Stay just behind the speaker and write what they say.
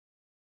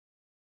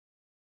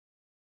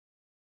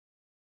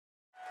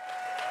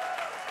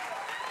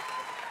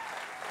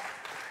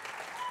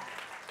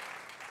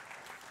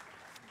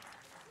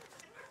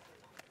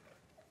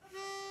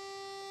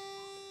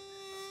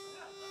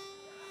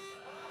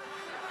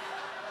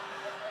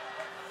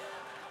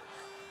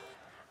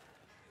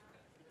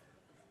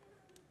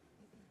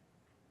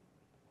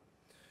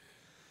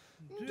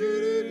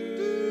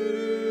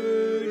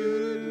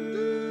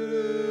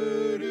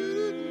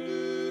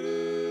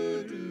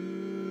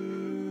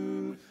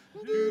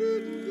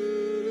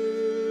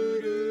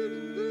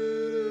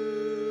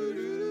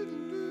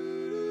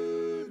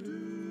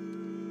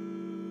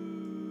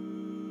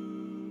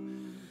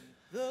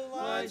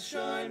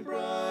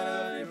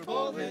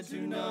night,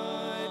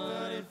 tonight,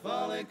 not a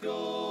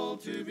follicle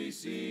to be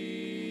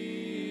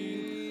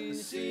seen. A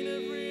scene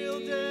of real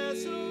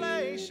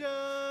desolation,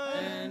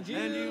 and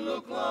you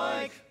look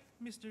like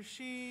Mr.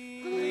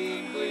 Sheen.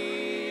 Gleam,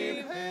 gleam,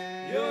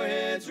 your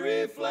head's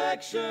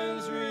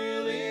reflection's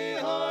really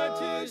hard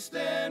to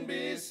stand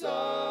beside.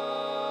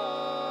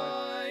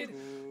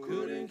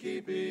 Couldn't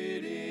keep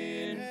it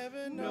in,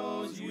 heaven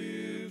knows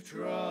you've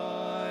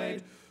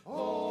tried.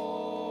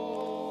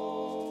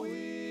 Oh,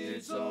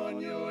 it's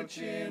on your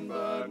chin,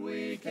 but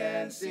we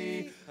can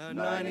see a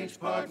 9-inch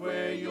part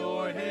where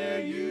your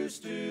hair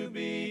used to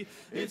be.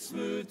 It's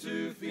smooth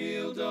to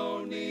feel,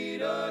 don't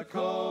need a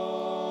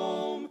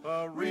comb,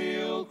 a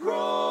real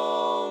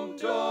chrome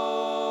dome.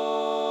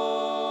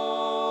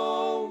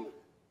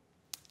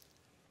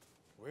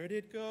 Where'd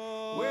it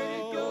go? Where'd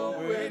it go?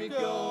 Where'd it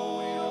go?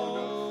 We don't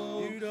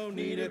know. You don't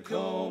need a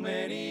comb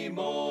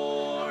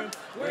anymore.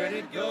 Where'd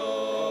it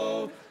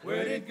go?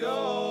 Where'd it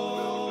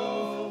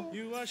go?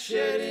 You are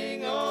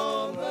shedding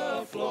on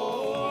the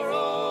floor.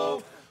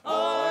 Oh,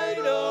 I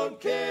don't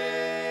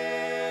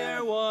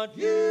care what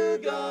you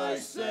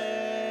guys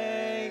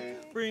say.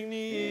 Bring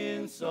the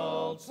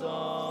insults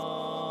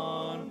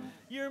on.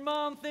 Your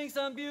mom thinks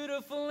I'm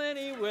beautiful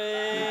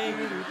anyway.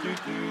 It's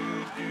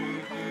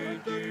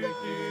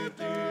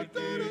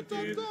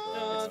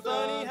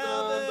funny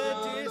how the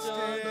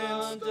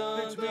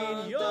distance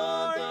between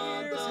your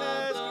ears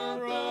has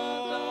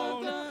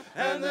grown,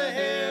 and the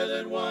hair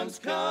that once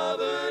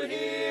covered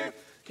here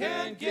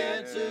can't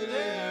get to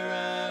there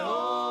at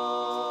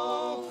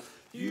all.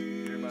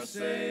 You must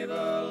save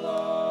a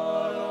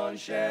lot on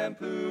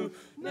shampoo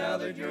now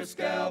that your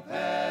scalp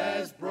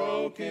has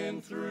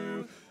broken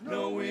through.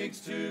 No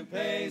wigs,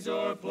 toupees,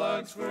 or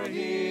plugs for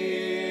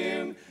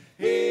him.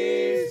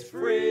 He's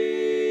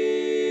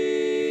free.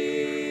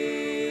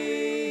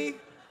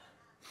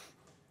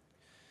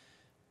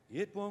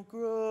 It won't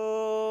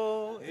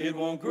grow, it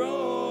won't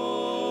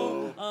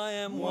grow. I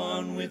am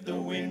one with the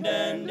wind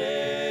and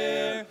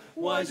air.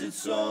 Why is it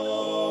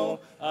so?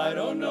 I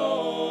don't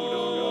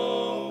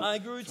know. I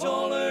grew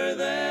taller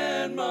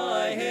than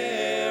my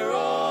hair.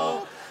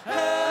 Oh,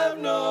 have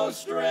no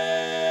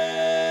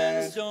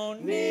strength.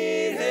 Don't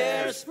need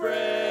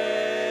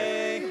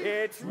hairspray.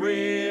 It's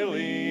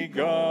really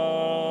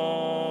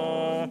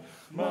gone.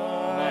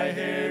 My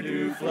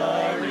hairdo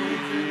flurry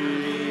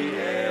through the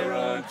air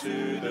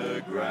onto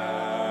the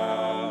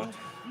ground.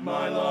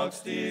 My locks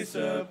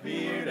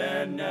disappeared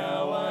and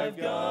now I've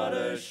got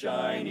a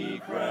shiny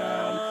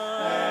crown.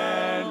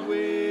 And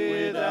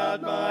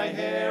without my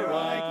hair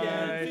I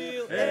can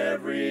feel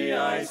every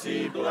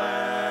icy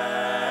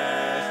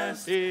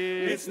blast.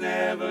 It's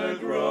never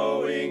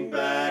growing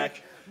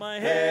back. My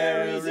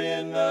hair is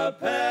in the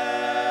past.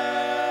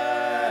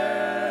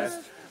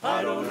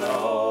 I don't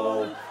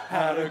know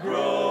how to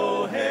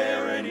grow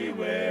hair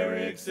anywhere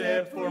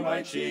except for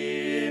my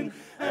chin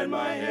and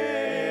my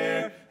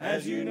hair,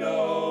 as you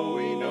know,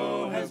 we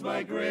know, has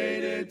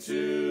migrated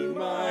to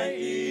my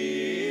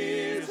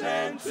ears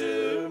and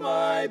to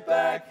my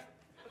back.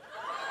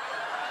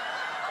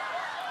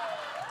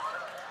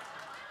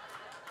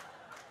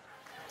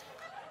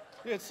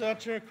 It's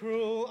such a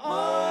cruel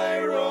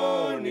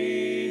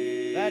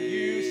irony that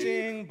you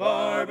sing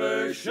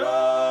Barbershop,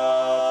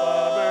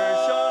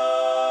 Barbershop,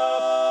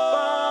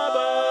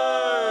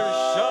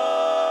 Barbershop.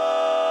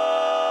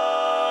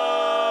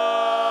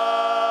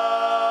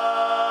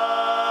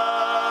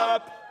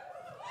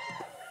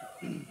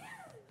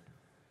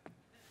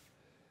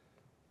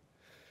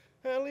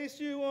 At least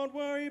you won't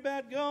worry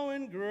about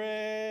going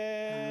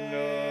gray. No.